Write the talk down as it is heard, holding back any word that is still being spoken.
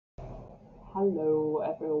Hello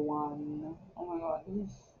everyone. Oh my god,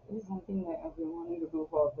 this is something that I've been wanting to do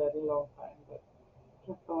for a very long time, but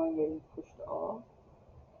kept on getting pushed off.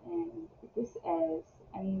 And this is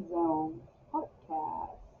Anselm's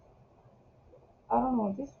podcast. I don't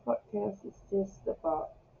know, this podcast is just about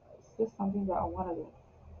it's just something that I wanted to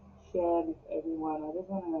share with everyone. I just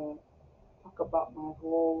wanna talk about my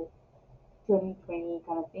whole 2020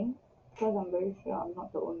 kind of thing. Because I'm very sure I'm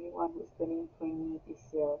not the only one who's turning 20 this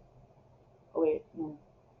year. Oh wait, no.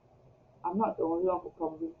 I'm not the only one who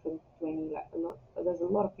probably turned 20. Like there's a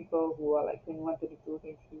lot of people who are like 21, 22,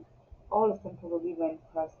 23. All of them probably went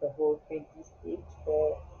past the whole 20 stage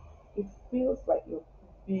where it feels like you're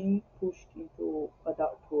being pushed into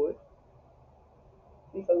adulthood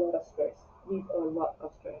with a lot of stress. With a lot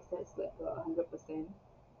of stress. That's like 100%.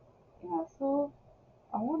 Yeah, so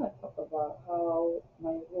I want to talk about how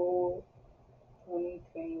my whole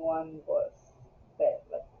 2021 was bad.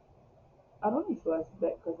 Like I don't know if it was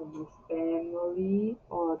bad because of my family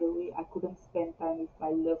or the way I couldn't spend time with my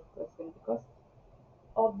loved person because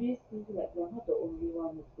obviously like you're not the only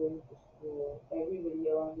one who's going to school. Everybody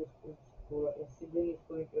around you is going to school, like your sibling is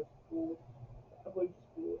going to school, are going to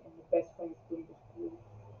school and your best friend is going to school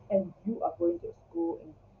and you are going to school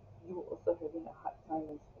and you also having a hard time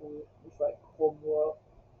in school with like homework,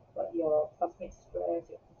 like your classmates stress,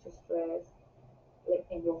 your teacher stress, like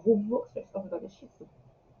and your homework stress. Oh my god,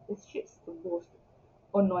 this shit's the most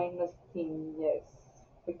annoyingest thing, yes.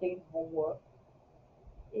 Freaking homework.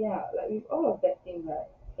 Yeah, like with all of that thing, right?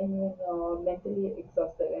 And when you're mentally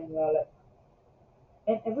exhausted and you're like,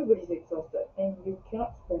 and everybody's exhausted, and you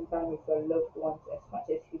cannot spend time with your loved ones as much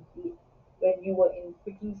as you did when you were in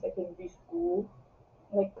freaking secondary school.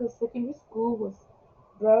 Like, cause secondary school was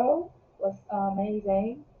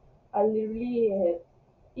amazing. I literally had,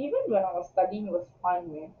 even when I was studying, it was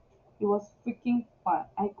fun, man. It was freaking fun.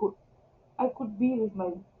 I could be with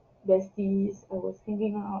my besties. I was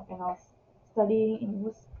hanging out and I was studying and it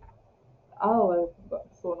was oh I got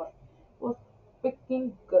so much. It was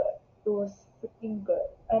freaking good. It was freaking good.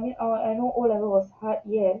 I mean I know O level was hard,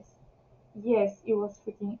 yes. Yes, it was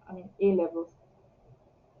freaking I mean A levels.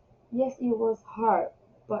 Yes, it was hard,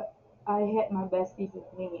 but I had my besties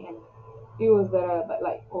with me and it was better. But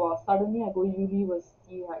like oh suddenly I go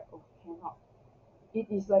university like oh cannot. It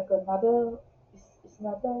is like another it's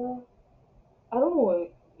another I don't know.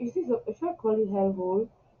 Is this a, should I call it hellhole?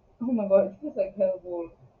 Oh my god, it feels like hellhole.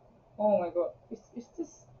 Oh my god, it's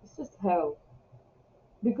just hell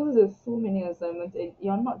because there's so many assignments and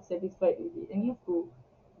you're not satisfied with it, and you have to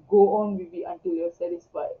go on with it until you're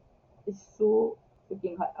satisfied. It's so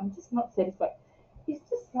freaking hard. I'm just not satisfied. It's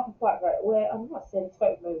just some part right where I'm not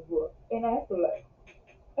satisfied with my work, and I have to like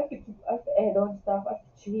I have to add on stuff. I have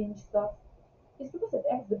to change stuff. It's because at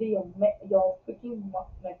the end of the day, your freaking mark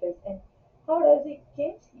matters. And how does it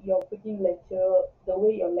change your freaking lecture, the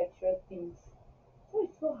way your lecturer thinks? So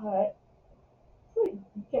it's so hard. So you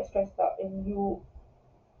get stressed out, and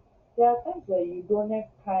there are times where you don't have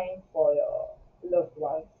time for your loved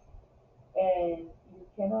ones, and you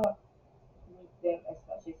cannot meet them as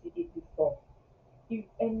much as you did before.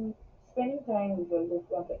 And spending time with your loved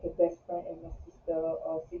ones, like your best friend and your sister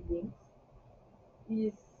or siblings,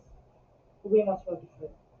 is way much more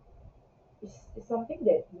different. It's something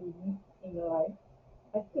that you need in your life.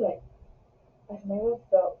 I feel like I've never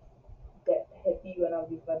felt that happy when I'm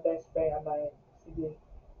with my best friend and my sibling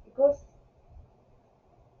because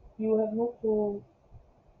you have no clue.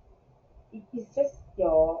 It's just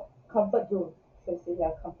your comfort zone. So say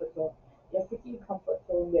your comfort zone. Your freaking comfort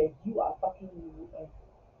zone where you are fucking you and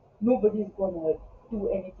nobody's gonna do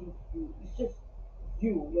anything to you. It's just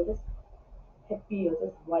you. You're just happy. You're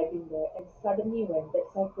just vibing there. And suddenly when that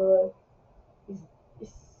cycle is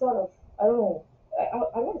is sort of I don't know.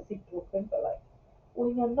 I want to say broken, but like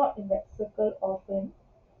when you're not in that circle often,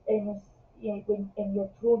 and when you're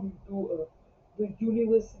thrown into the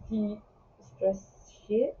university stress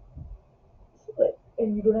shit, so like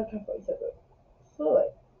and you don't have time for each other, so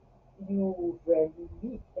like you rarely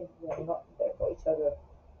meet and you're not there for each other,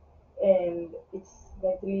 and it's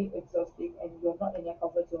mentally exhausting and you're not in your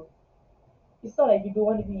comfort zone. It's not like you don't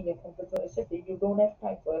want to be in your comfort zone. It's just that you don't have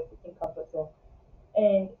time for your freaking comfort zone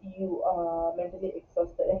and you are mentally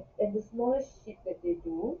exhausted and the smallest shit that they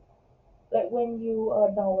do like when you are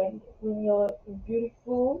down when your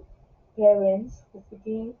beautiful parents who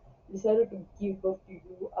freaking decided to give birth to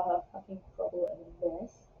you are fucking trouble and a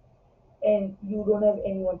mess and you don't have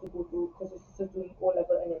anyone to go to because your sister's doing O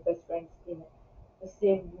level and your best friend's in the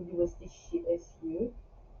same university shit as you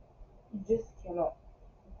just cannot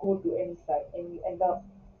go to any side and you end up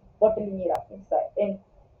bottling it up inside and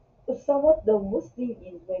Some of the worst thing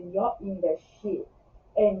is when you're in the shit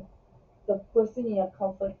and the person in your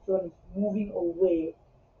comfort zone is moving away,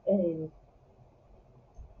 and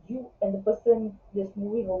you and the person that's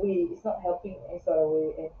moving away is not helping in any sort of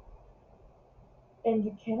way, and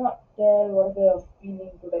you cannot tell whatever you're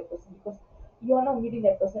feeling to that person because you are not meeting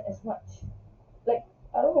that person as much. Like,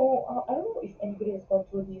 I don't know if anybody has gone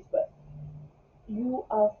through this, but you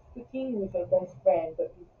are freaking with your best friend,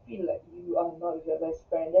 but you feel like you are not with your best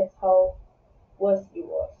friend. That's how worse it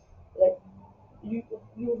was. Like, you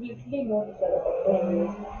you literally know each other for 10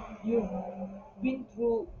 years. You've been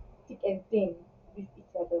through thick and thin with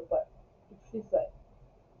each other, but it feels like,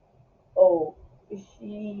 oh, is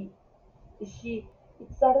she is she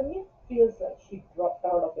it suddenly feels like she dropped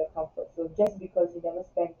out of your comfort zone just because you never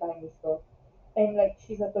spend time with her. And like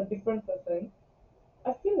she's like a different person.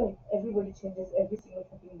 I feel like everybody changes every single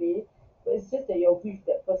fucking day, but it's just that you're with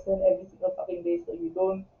that person every single fucking day, so you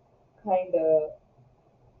don't kind of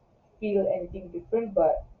feel anything different.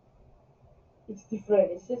 But it's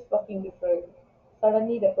different. It's just fucking different.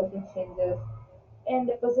 Suddenly, the person changes, and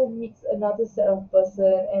the person meets another set of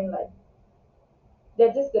person, and like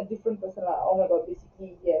they're just a different person. Like, oh my god,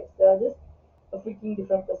 basically, yes, they're just a freaking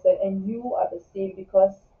different person, and you are the same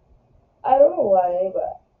because I don't know why,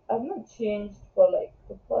 but I've not changed for like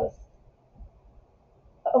the past,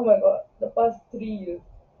 oh my god, the past 3 years.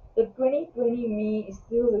 The 2020 me is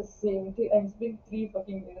still the same thing, and it's been 3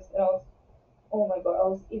 fucking years. And I was, oh my god, I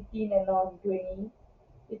was 18 and now I'm 20.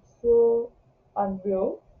 It's so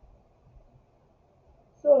unreal.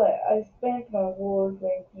 So like I spent my whole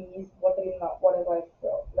 20s bottling up whatever I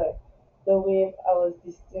felt. Like the way I was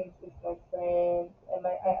distant with my friends, and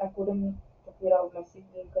I couldn't talk it out with my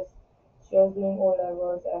sibling because she was doing O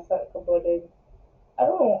levels and I felt like a burden. I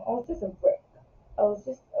don't know, I was just a wreck. I was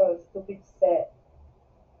just a stupid sad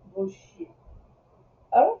bullshit.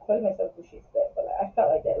 I don't call myself bullshit sad, but like, I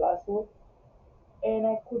felt like that last week, and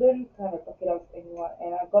I couldn't kind of talk it out with anyone.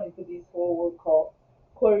 And I got into this whole world called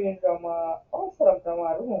Korean drama, all sort of drama.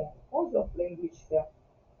 I don't know, all sort of language there.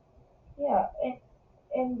 Yeah,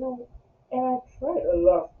 and the and I tried a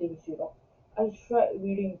lot of things. I tried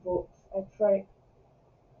reading books.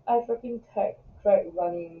 I freaking tried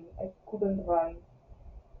running. I couldn't run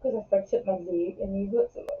because I fractured my leg and it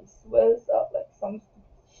hurts a lot. It swells up like some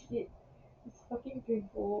stupid shit. It's fucking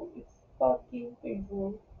painful. It's fucking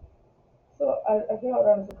painful. So I cannot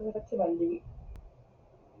run because I fractured my leg.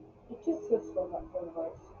 It just hurts so much. Oh my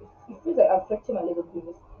god. It feels like I fractured my leg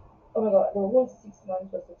again. Oh my god, the whole 6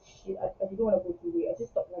 months was like shit. I didn't want to go through it. I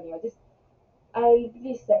just stopped running. I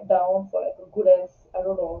literally sat down for like a good ass, I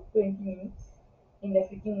don't know, 20 minutes in the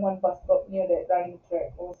freaking one bus stop near that running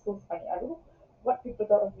track. It was so funny. I don't know what people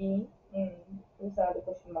thought of me. There's another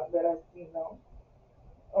question mark that I was doing now.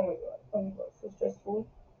 Oh my god. Oh my god. So stressful.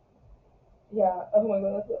 Yeah. Oh my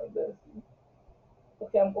god. That's so embarrassing.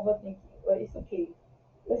 Okay, I'm overthinking. But it's okay.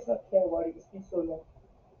 Let's not care about it. It's been so long.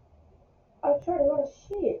 I tried a lot of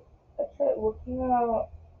shit. I tried working out.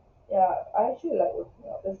 Yeah, I actually like working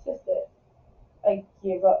out. It's just that I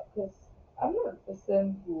gave up because I'm not a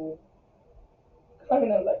person who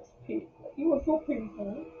kind of like pain. It was so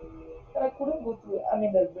painful, and I couldn't go through it. I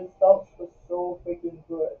mean, the results were so freaking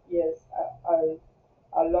good. Yes,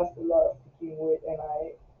 I lost a lot of freaking weight, and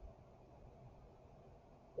I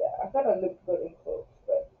kind of looked good in clothes.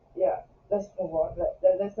 But yeah, let's move on. Like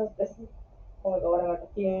let's oh my god, what am I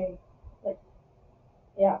talking? Like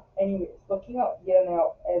yeah. Anyways, working out didn't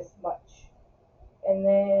help as much, and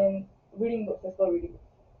then reading books as well.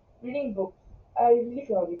 Reading books. I really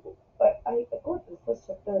cannot read books, but I got the first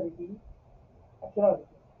chapter already. I cannot read.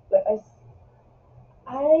 Like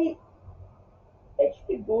I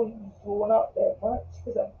actually don't zone out that much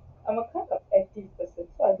because I'm a kind of active person,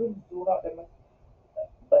 so I don't zone out that much.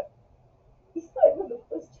 But it's not even the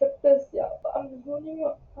first chapters, yeah. But I'm zoning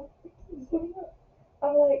out. I'm freaking zoning out.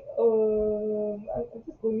 I'm like, I'm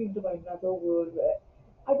just going into my another world where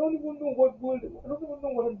I don't even know what world. I don't even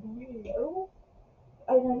know what I'm doing. I don't know.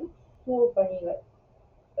 And I look so funny. Like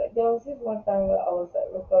there was this one time where I was like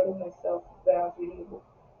recording myself when I was reading a book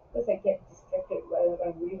because I get distracted while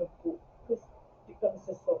I'm reading a book because TikTok is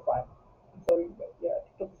just so fun. I'm sorry, but yeah,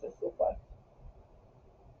 TikTok is just so fun.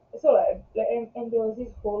 So and there was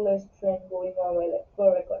this whole less trend going on where like people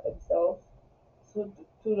record themselves. So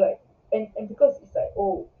to like and because it's like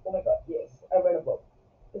oh my god, yes, I read a book.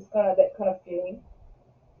 It's kind of that kind of feeling.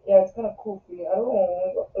 Yeah, it's kind of cool feeling. I don't know, oh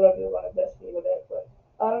my god, a lot of people want to judge me with that, but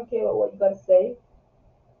I don't care about what you gotta say.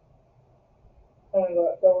 Oh my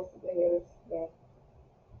god, that was the haters, man.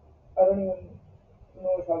 I don't even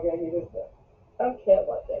know if I'll get haters, but I don't care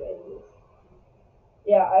about them anyways.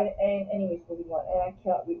 Yeah, and anyways, moving on. And I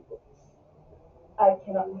cannot read books. I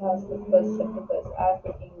cannot pass the first chapter because I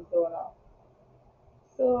freaking zone out.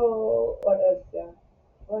 So what else? Yeah,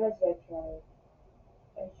 what else did I try?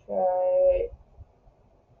 I tried.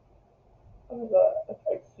 Oh my god, I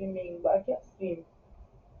tried swimming, but I can't swim.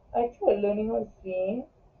 I tried learning how to swim,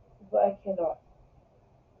 but I cannot.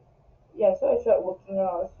 Yeah, so I tried working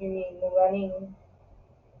out, swimming, running.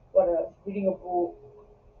 What else? Reading a book.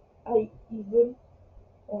 I even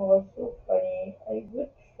Oh, it's so funny. I even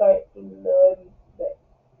tried to learn that.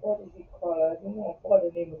 What is it called? I don't know. I forgot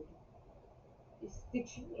the name of it. It's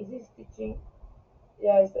stitching. Is it stitching?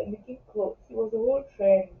 Yeah, it's like making clothes. It was a whole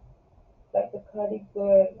trend. Like the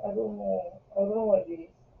cardigan. I don't know. I don't know what it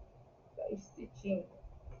is. Like it's stitching.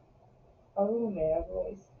 I don't know, man. I don't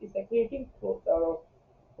know. It's like creating clothes out of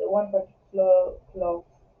the one particular cloth.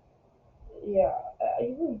 Yeah, I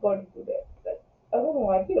even got into that. Like, I don't know.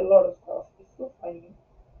 I did a lot of stuff. It's so funny.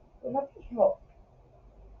 But nothing helped.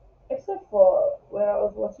 Except for when I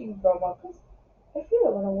was watching drama, because I feel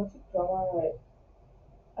like when I'm watching drama, right,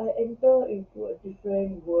 I enter into a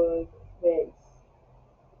different world where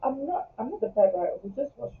I'm not the type right who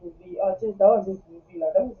just watch movie or just that was just movie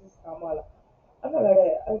lah, that was just drama lah. I'm not like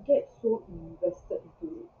that. I get so invested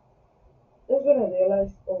into it. That's when I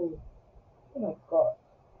realized, oh my god,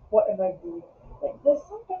 what am I doing? Like there's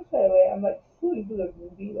sometimes where I'm like so into the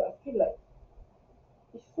movie, I feel like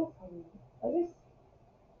it's so funny. I just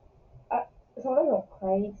I sometimes I'm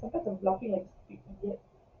crying, sometimes I'm laughing like a stupid idiot.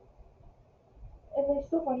 And it's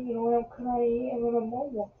so funny, when I'm crying and when my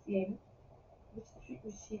mom walks in, which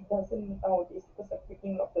she doesn't nowadays because I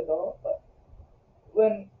freaking locked the door. But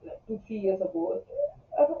when like 2 3 years ago,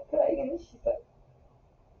 I'm not crying and then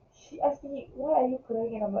she asked me, why are you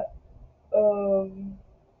crying? And I'm like, um,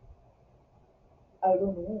 I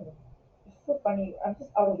don't know. It's so funny. I'm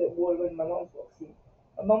just out of that world when my mom walks in.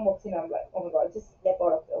 My mom walks in, I'm like, oh my god, I just step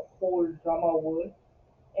out of the whole drama world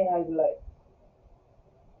and I'll be like,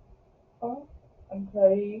 oh, I'm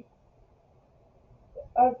crying.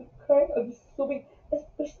 I'll be crying, I'll be so big,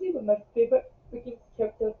 especially when my favorite freaking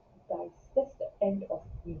character dies. That's the end of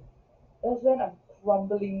me. That's when I'm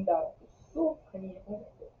crumbling down. It's so funny. Oh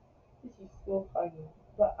my god, this is so funny.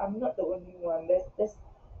 But I'm not the only one.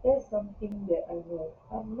 There's something that I know.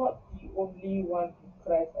 I'm not the only one who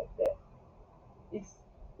cries like that. It's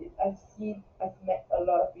I've met a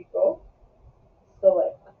lot of people. So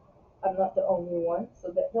like I'm not the only one. So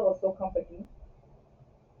that was so comforting.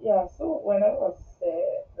 Yeah, so when I was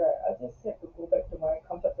sad, right, I just had to go back to my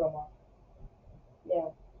comfort drama. Yeah,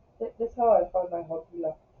 that's how I found my hobby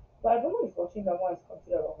lah. But I don't know if watching drama is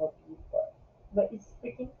considered a hobby, but it's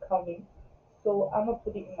freaking calming. So I'm gonna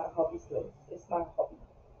put it in my hobbies list. It's my hobby.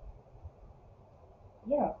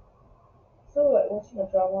 Yeah. So like watching a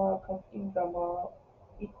drama, comforting drama,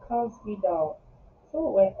 it calms me down. So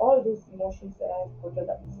when all those emotions that I have bottled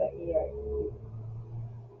up inside me, right,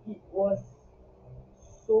 it was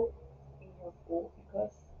so painful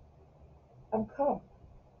because I'm calm.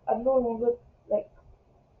 I'm no longer like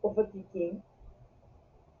overthinking.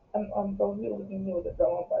 I'm probably overthinking with the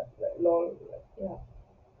drama part, like lol, like yeah.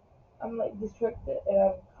 I'm like distracted and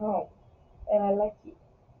I'm calm and I like it.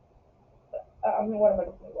 I mean, what am I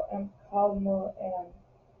talking about? I'm calmer and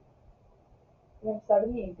I'm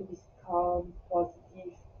suddenly into this calm,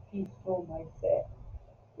 positive, peaceful mindset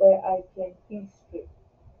where I can think straight.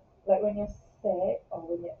 Like when you're sad or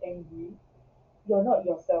when you're angry, you're not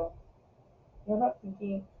yourself. You're not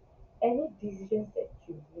thinking any decisions that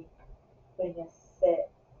you make when you're sad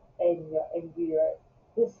and you're angry, right?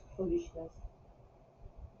 This foolishness.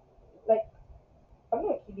 Like I'm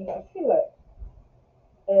not kidding. I feel like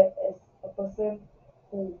as a person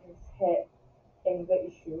who has had anger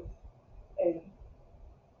issues and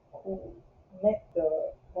who met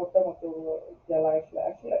the bottom of their life, like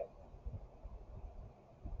I feel like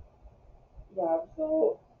yeah.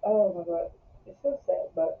 So oh my god, it's so sad.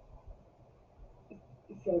 But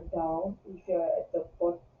if you're down, if you're at the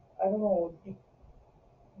bottom, I don't know, deep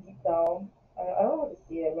down. I don't know how to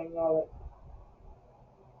say it when you're like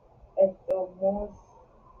at the most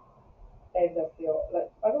end of your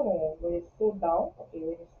like I don't know when you're so down. Okay,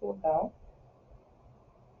 when you're so down,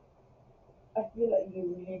 I feel like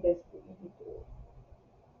you really desperately need to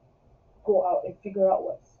go out and figure out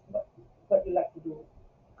what you like to do.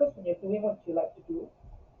 Because when you're doing what you like to do,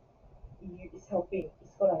 it's helping.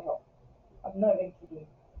 It's gonna help. I'm not even kidding.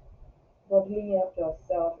 Bottling it up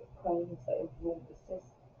yourself, crying inside a room,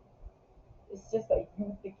 it's just like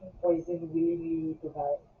you taking poison willingly to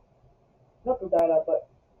die. Not to die lah, but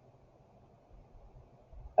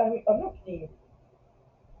I'm not kidding.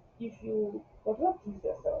 If you bottle up things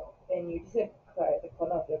yourself and you decide to cry at the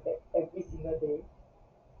corner of your bed every single day,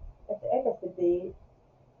 at the end of the day,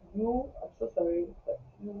 I'm so sorry, but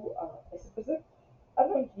you are, as a person, I'm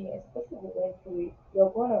not kidding, as a person who went through it,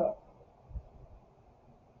 you're gonna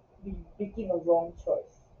be making a wrong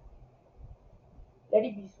choice. Let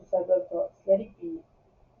it be suicidal thoughts, let it be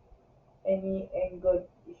any anger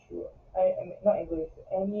issue. I mean, not anger issue,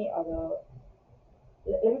 any other,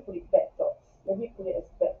 let me put it bad thoughts. Let me put it as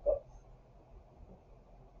bad thoughts.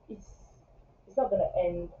 It's, it's not gonna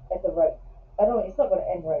end at the right, I don't know, it's not gonna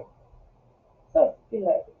end right. So I feel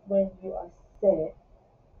like when you are sad,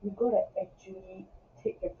 you gotta actually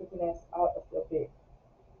take your freaking ass out of your bed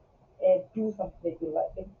and do something that you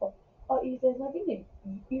like. Or if there's nothing that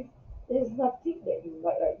if there's nothing that you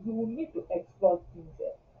like, right, you will need to explore things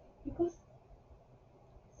there. Because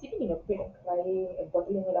sitting in your bed and crying and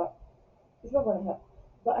bottling it up, it's not gonna help.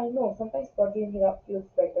 But I know sometimes bottling it up feels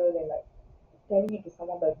better than like telling it to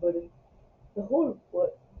someone by burden. The whole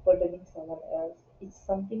word burdening someone else is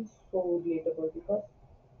something so relatable because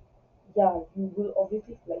yeah, you will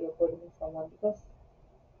obviously feel like you're burdening someone because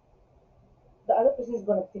the other person is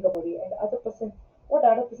gonna think about it, and the other person, what the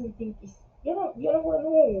other person think is you're not gonna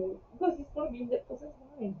know because it's gonna be in that person's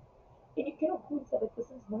mind, and you cannot go inside that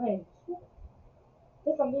person's mind. So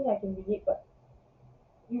that's something I can relate. But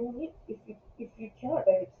you need if you cannot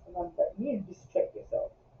direct someone, but you need to distract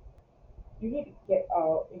yourself. You need to get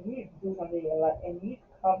out, and you need to do something you like, and you need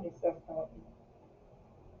to calm yourself down,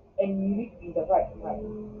 and you need to be in the right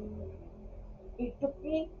mind. It took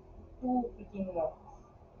me 2 freaking months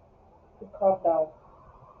to calm down,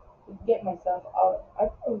 to get myself out. I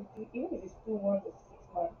don't know, even if it's 2 months or 6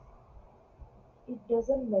 months, it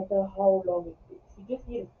doesn't matter how long it takes. You just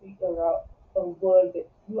need to figure out a world that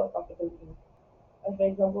you are comfortable in. As for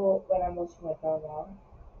example, when I'm watching my drama,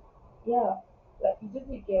 yeah, like you just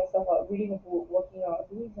need to get yourself out, reading a book, working out,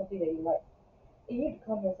 doing something that you like. And you need to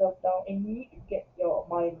calm yourself down, and you need to get your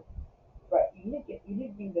mind right. You need to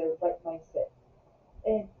be in the right mindset,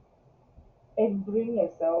 and bring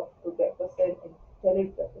yourself to that person and tell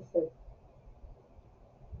it to that person.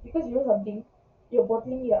 Because you know something, you're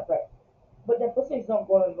bottling it up, right? But that person is not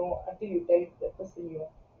gonna know until you tell it to that person, you know.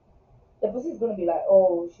 The person is gonna be like,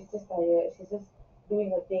 oh, she's just tired, she's just doing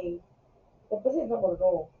her thing. The person is not gonna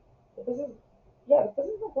know. The person, yeah, the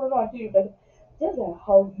person is not gonna know until you tell. Just like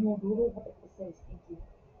how you don't know what the person is thinking.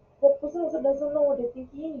 That person also doesn't know what they're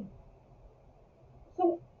thinking.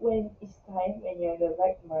 So when it's time, when you're in the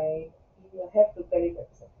right mind, you have to tell it that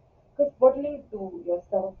person. Because bottling to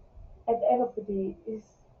yourself at the end of the day is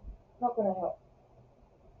not gonna help.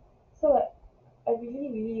 So like, I really,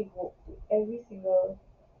 really hope to every single,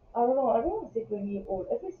 I don't want to say 20 year old,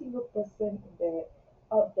 every single person there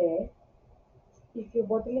out there, if you're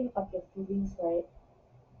bottling up your feelings, right,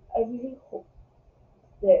 I really hope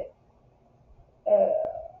that,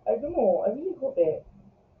 I don't know, I really hope that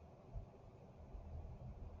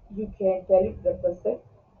you can tell it to the person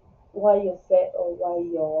why you're sad or why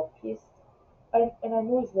you're pissed. And I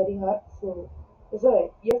know it's very hard, so that's why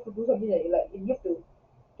you have to do something that you like, and you have to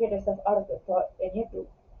get yourself out of that thought, and you have to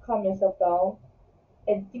calm yourself down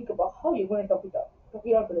and think about how you're going to talk it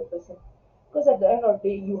out to the person. Because at the end of the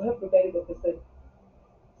day, you have to tell it to the person.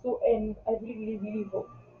 So, and I really, really, really hope,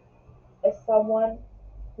 as someone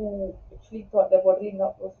who actually thought that bottling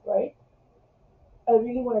up was right, I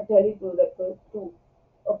really want to tell it to to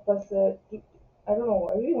a person. I don't know.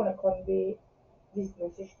 I really want to convey this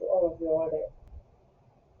message to all of you all that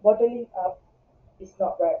bottling up is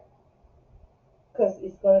not right because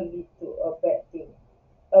it's gonna lead to a bad thing,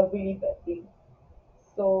 a really bad thing.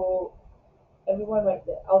 So everyone right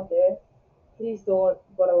there out there, please don't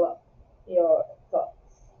bottle up your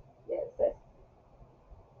thoughts. Yes, that's,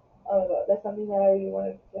 oh my god, that's something that I really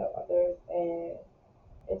wanted to tell others, and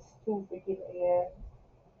it's 2 freaking a.m.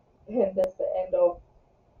 and that's the end of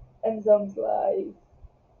Enzom's life.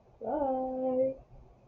 Bye.